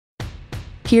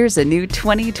Here's a new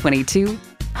 2022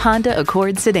 Honda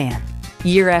Accord sedan.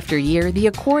 Year after year, the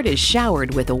Accord is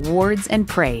showered with awards and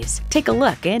praise. Take a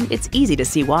look and it's easy to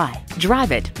see why.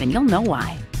 Drive it and you'll know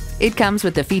why. It comes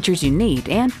with the features you need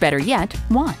and, better yet,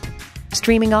 want.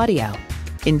 Streaming audio,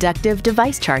 inductive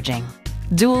device charging,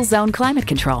 dual zone climate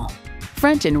control,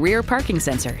 front and rear parking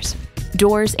sensors,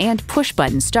 doors and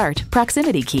push-button start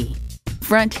proximity key,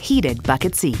 front heated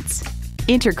bucket seats,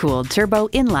 intercooled turbo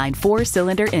inline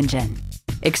 4-cylinder engine,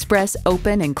 express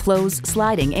open and close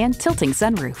sliding and tilting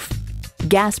sunroof,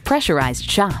 gas pressurized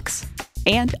shocks,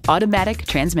 and automatic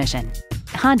transmission.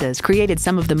 Honda's created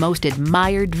some of the most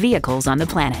admired vehicles on the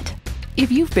planet.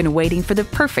 If you've been waiting for the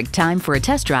perfect time for a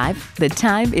test drive, the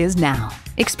time is now.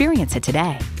 Experience it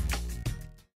today.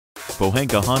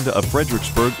 Pohanka Honda of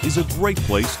Fredericksburg is a great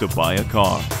place to buy a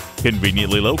car.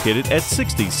 Conveniently located at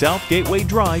 60 South Gateway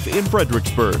Drive in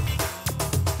Fredericksburg.